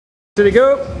Should we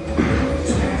go?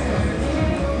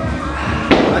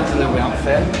 That's a little bit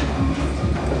unfair.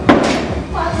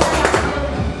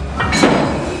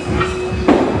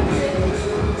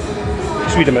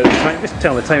 Just read them out the time. Just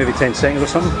tell them the time every 10 seconds or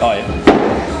something. Oh yeah.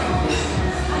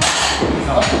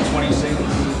 20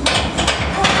 seconds.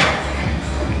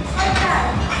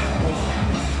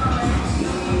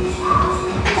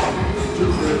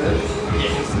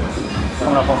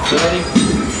 Coming up on 30.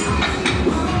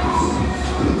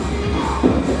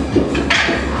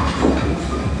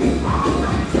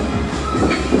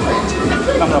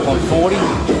 Coming up on 40.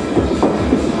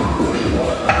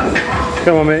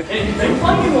 Come on, mate.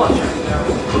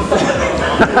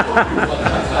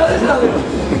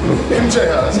 MJ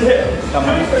has. Yeah. Come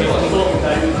on.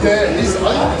 Yeah, he's.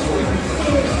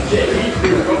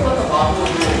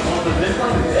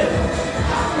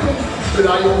 But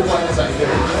are you all playing the same game?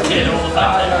 Yeah, all the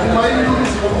time. Maybe we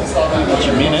can start that. What's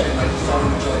your minute?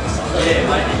 Yeah,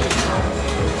 maybe.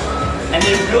 And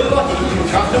they're really like the Indian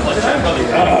trumpet, like they're probably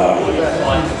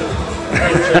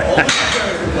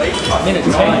minute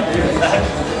 10.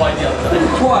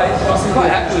 Twice. I was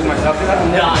quite happy with myself because I've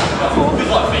never done it before.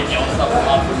 It's like being young stuff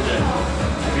after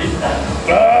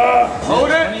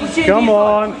hold it! Come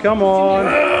on, come on.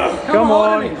 Come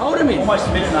on. Hold him in. Almost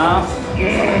a minute and a half.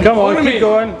 Come on, keep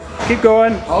going. Keep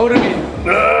going. Hold him in.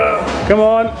 Come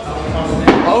on.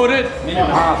 Hold it. Minute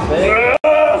and a half there.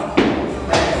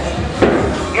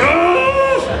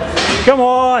 Come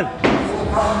on.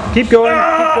 Keep going,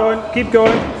 keep going, keep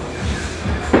going.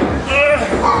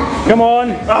 Come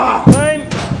on. Time.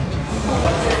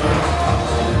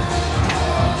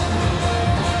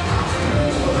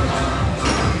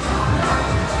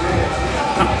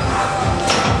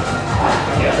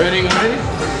 Hurting already?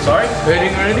 Sorry?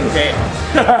 Hurting already? Yeah.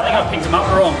 I think I picked him up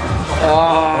wrong.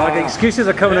 Oh, the excuses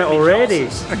are coming out already.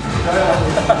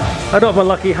 I don't have my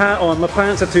lucky hat on, my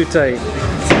pants are too tight.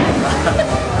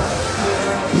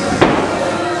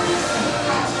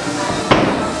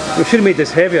 We should have made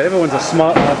this heavier. Everyone's a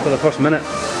smart lad for the first minute.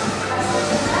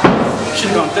 Should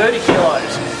have gone 30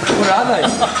 kilos. What are they?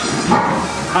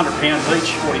 100 pounds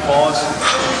each, 45s.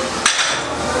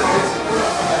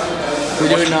 We're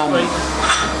doing online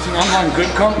good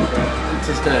comp. It's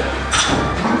just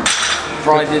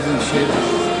prizes and shit.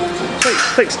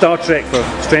 It's like Star Trek for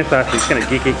strength athletes, kind of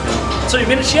geeky. 2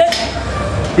 minutes yet?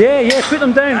 Yeah, put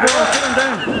them down, go on, put them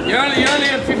down. You only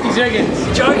have 50 seconds.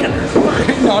 You're joking?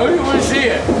 No, I want to see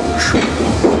it.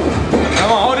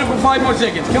 Come on, hold it for 5 more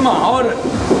seconds. Come on, hold it.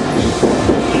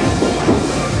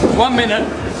 1 minute.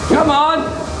 Come on.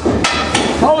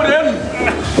 Hold him.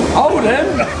 Hold him.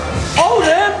 Hold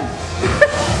him.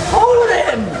 Hold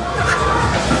him.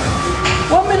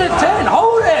 1 minute 10.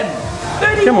 Hold him.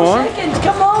 30 more seconds.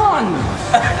 Come on.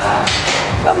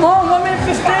 Come on. 1 minute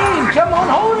 15. Come on.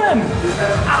 Hold him.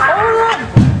 Hold him.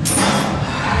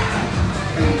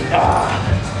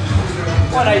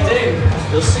 118.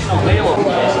 You're sitting on me long.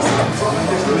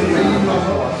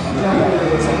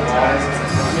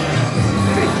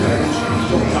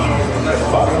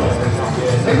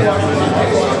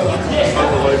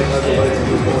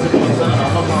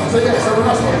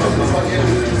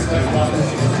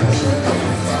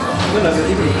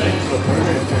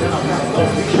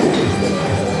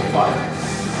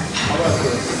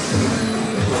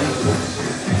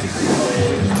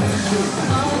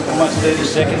 Almost 30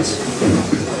 seconds.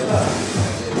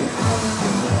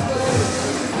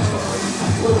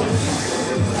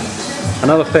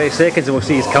 Another 30 seconds and we'll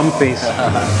see his cum face.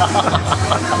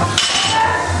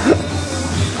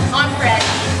 I'm ready.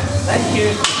 Thank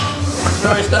you.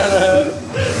 Sorry, started.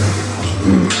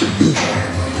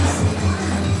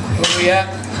 What are we at?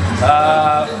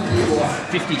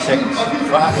 50 seconds.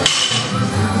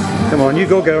 Come on, you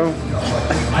go, girl.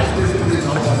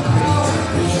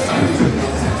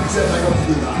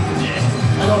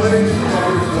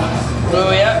 Where are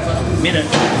we at? Minute.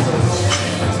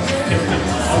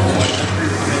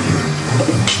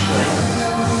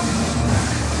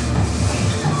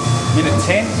 Minute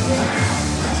 10.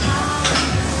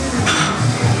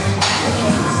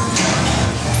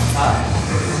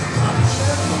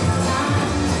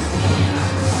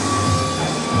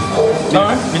 No.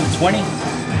 Minute 20.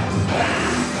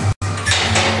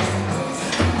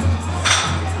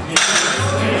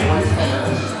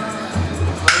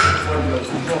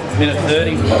 Minute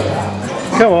 30.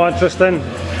 Come on, Tristan.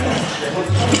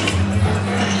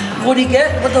 What did he get?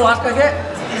 What did the last guy get?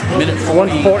 Minute 40.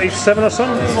 147 or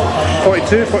something?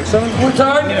 42, 47? What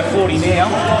time? Minute 40 now.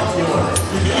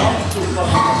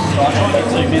 Right,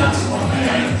 2 minutes.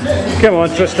 Come on,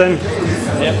 Tristan.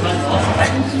 Yep.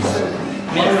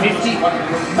 Minute 50.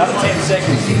 Another 10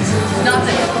 seconds.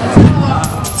 Nothing.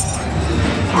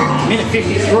 Minute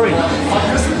 53.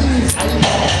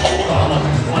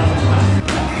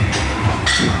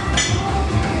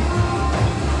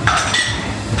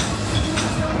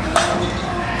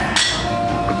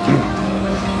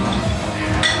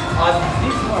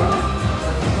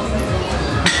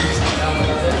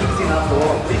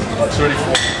 It's already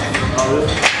 4.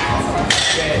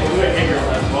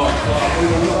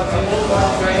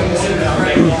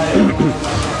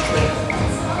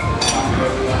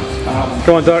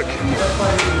 Come on, Dirk.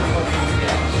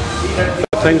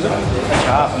 What time's it?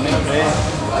 Half a minute there.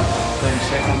 30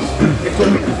 seconds.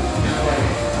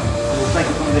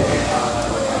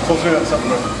 Talk to me about something,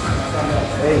 bro.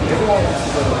 Hey, everyone wants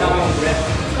to go to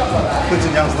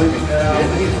Clinton Young's leaving.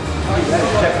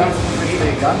 Jack Hunt's there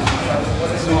you go.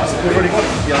 We've already got it.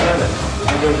 Yeah, I know that.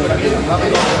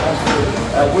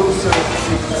 Wilson,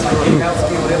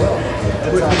 Sikowski, whatever.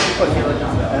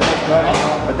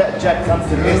 But that Jack comes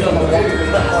to the best on the one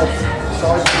with that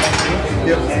size.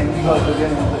 Yep. And you guys are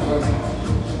getting on the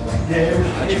yeah.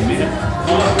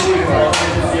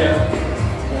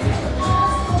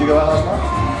 Did you go out last night?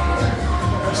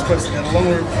 You're supposed to get a long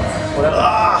room.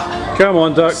 Ah! Come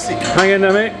on, Dirk. Hang in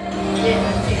there, mate.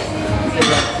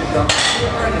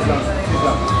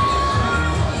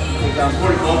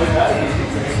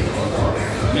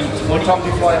 What time do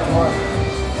you fly out tomorrow?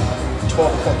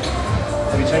 12 o'clock.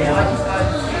 Have you changed your mind?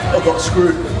 I got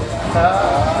screwed. $2.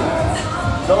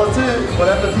 What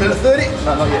happened? Minute 30?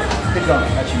 No, not yet. Keep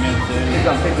going. Actually, minute 30. Keep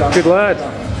going, keep going. Good lad.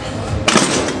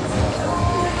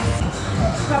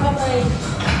 Probably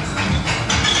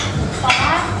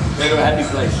 5. Go to a happy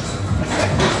place.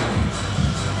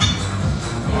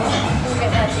 We'll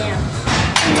get that down.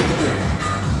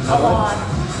 A lot.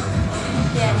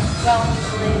 Yeah, well,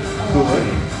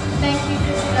 thank you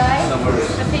for today.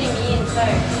 For fitting me in, so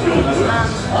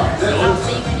I'll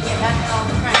see you when you get back and I'll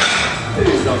train.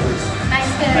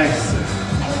 Thanks, guys. Thanks.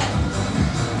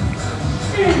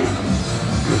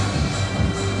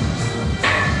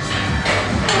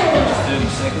 30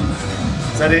 seconds.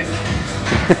 Is that it?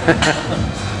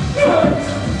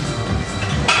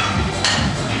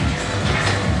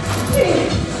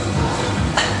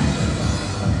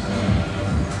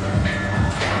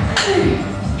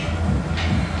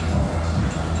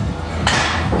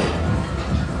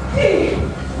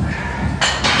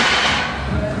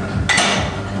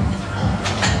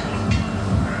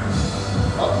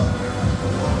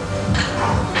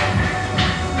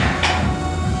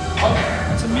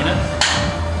 That's a minute.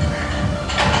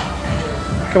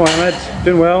 Come on, Emad.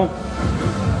 Doing well.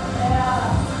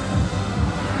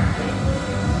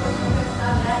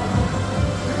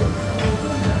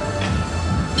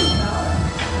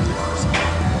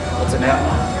 What's it now?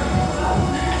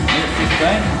 Minute 15.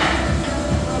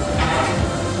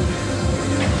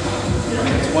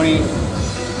 Minute 20.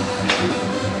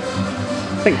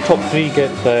 I think top 3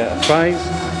 get a prize,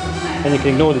 and you can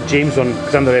ignore the James one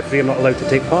because I'm the referee. I'm not allowed to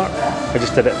take part. I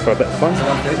just did it for a bit of fun.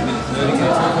 Minute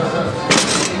 30.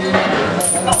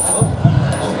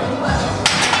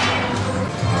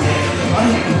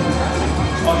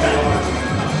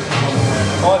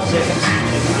 5 seconds.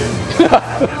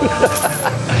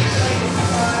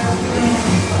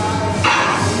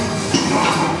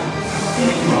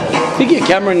 I think your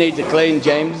camera needs a clean,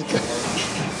 James.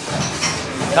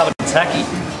 Covered in tacky.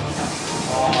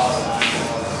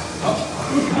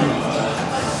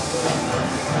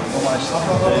 Almost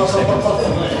 30 seconds.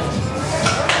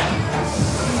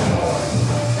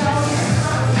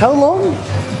 How long? You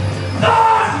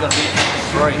got to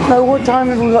hit 3. No, what time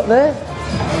have we got there?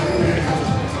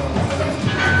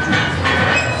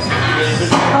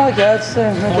 Oh, okay, it's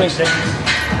 40 seconds.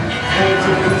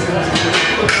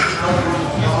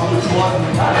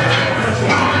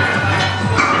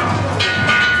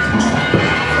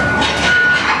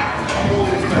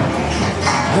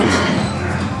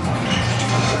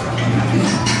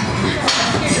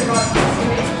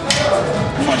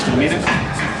 Almost a minute.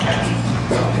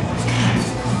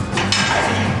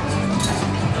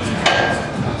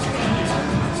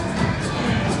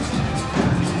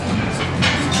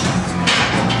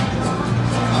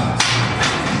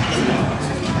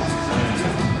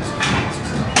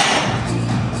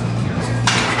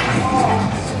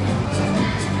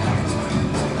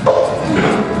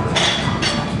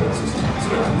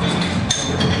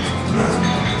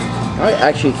 I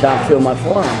actually can't feel my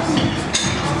forearms.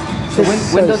 So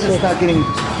when does it start getting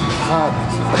hard?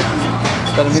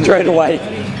 Straight away.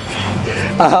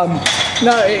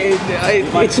 No,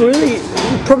 it's really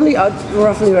probably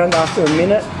roughly around after a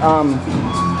minute.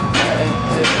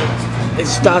 it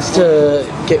starts to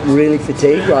get really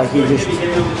fatigued. Like you just,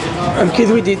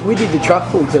 because we did the truck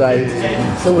pull today,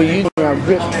 so we're using our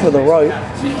grip for the rope.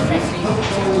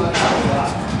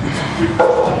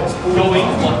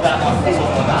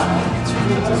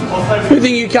 You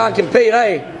think you can't compete,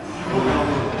 eh?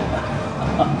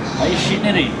 Are you shitting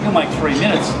at him? He'll make 3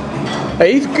 minutes.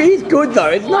 Hey, he's good though.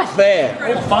 It's not fair.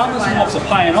 All the farmers and lots are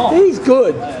paying off. He's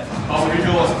good. 2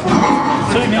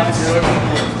 minutes.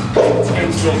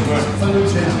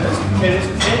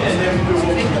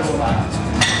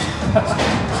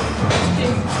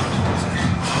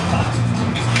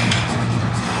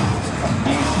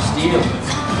 Steel.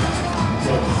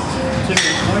 2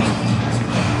 minutes 20.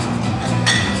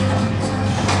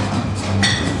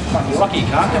 You're lucky you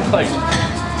can't compete.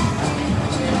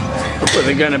 Well,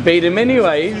 they're going to beat him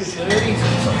anyways.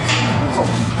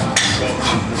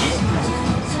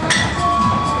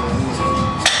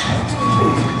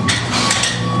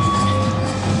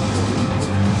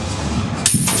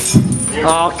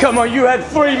 Oh, come on, you had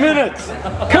 3 minutes.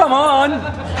 Come on. 2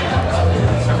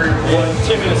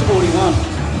 minutes 41.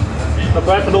 Not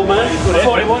bad for an old man.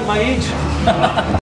 41, my age.